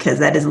amazing, because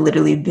that has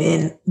literally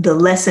been the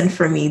lesson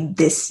for me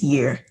this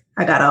year.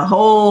 I got a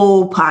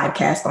whole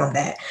podcast on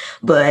that,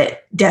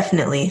 but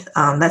definitely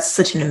that's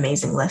such an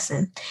amazing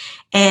lesson.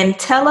 And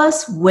tell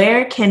us,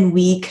 where can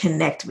we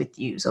connect with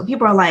you? So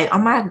people are like, oh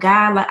my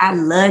God, like I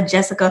love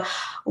Jessica.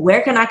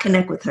 Where can I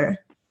connect with her?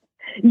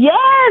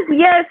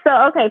 Yes.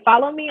 So, okay,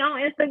 follow me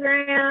on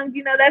Instagram.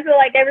 You know, that's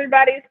like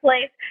everybody's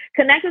place.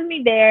 Connect with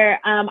me there.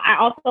 I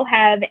also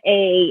have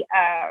a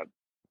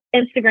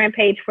Instagram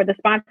page for the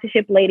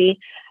Sponsorship Lady.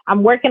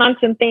 I'm working on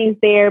some things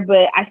there,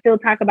 but I still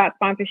talk about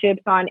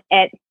sponsorships on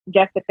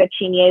 @Jessica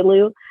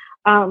Chinyelu.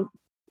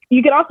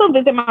 You can also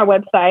visit my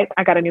website.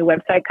 I got a new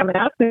website coming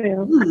out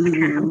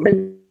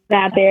soon.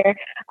 Out there,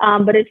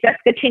 but it's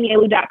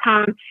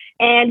jessicachinyelu.com.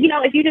 And, you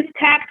know, if you just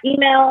tap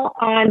email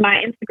on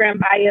my Instagram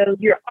bio,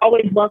 you're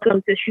always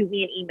welcome to shoot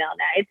me an email.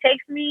 Now, it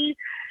takes me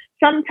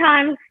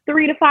sometimes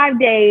 3 to 5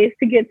 days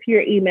to get to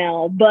your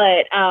email,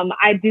 but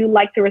I do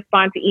like to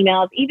respond to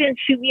emails. Even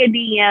shoot me a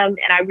DM,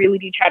 and I really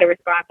do try to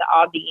respond to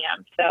all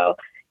DMs. So,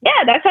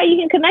 yeah, that's how you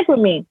can connect with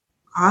me.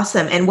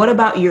 Awesome. And what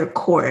about your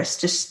course?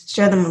 Just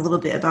share them a little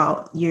bit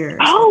about yours.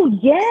 Oh,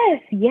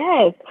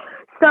 yes.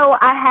 So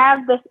I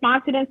have the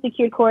Sponsored and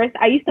Secured course.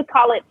 I used to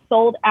call it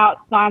Sold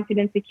Out Sponsored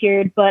and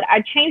Secured, but I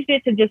changed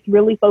it to just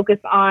really focus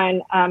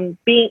on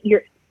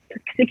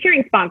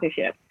securing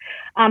sponsorships.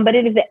 But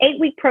it is an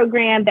 8-week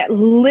program that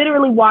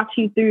literally walks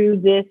you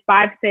through this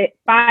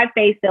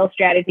five-phase sales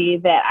strategy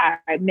that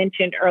I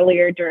mentioned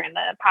earlier during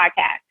the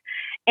podcast.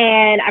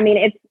 And I mean,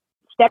 it's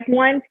step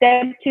 1,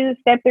 step 2,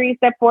 step 3,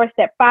 step 4,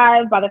 step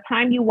 5. By the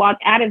time you walk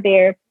out of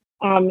there,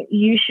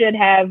 you should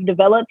have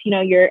developed,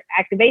 your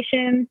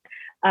activations,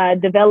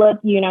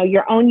 developed,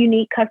 your own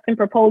unique custom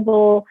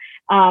proposal,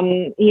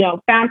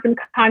 found some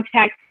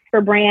contacts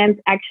for brands,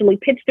 actually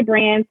pitched to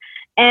brands,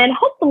 and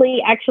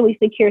hopefully actually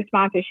secure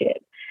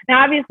sponsorships.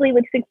 Now, obviously,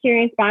 with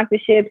securing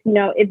sponsorships,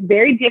 it's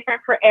very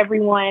different for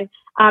everyone.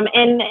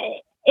 And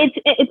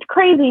it's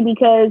crazy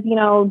because,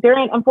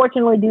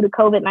 unfortunately, due to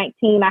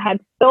COVID-19, I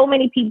had so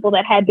many people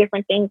that had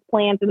different things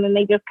planned, and then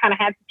they just kind of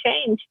had to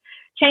change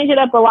it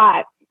up a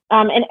lot.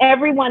 And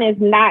everyone is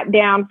not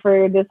down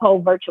for this whole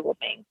virtual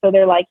thing. So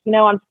they're like,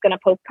 I'm just going to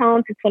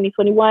postpone to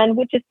 2021,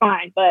 which is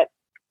fine. But,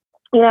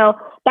 that's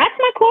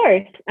my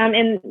course.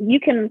 And you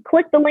can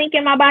click the link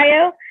in my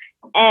bio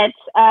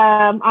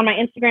on my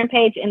Instagram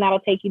page, and that'll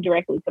take you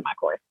directly to my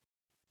course.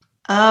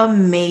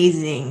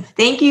 Amazing.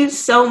 Thank you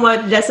so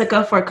much,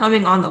 Jessica, for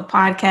coming on the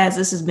podcast.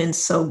 This has been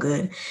so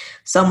good.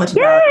 So much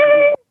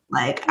value.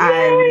 Like, I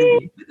really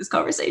enjoyed this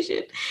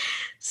conversation.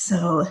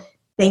 So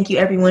thank you,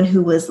 everyone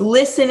who was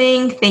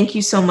listening. Thank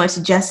you so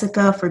much,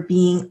 Jessica, for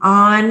being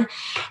on.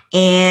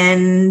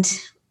 And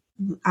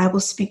I will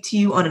speak to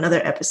you on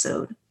another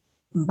episode.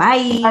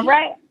 Bye. All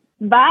right.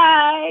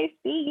 Bye.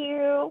 See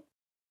you.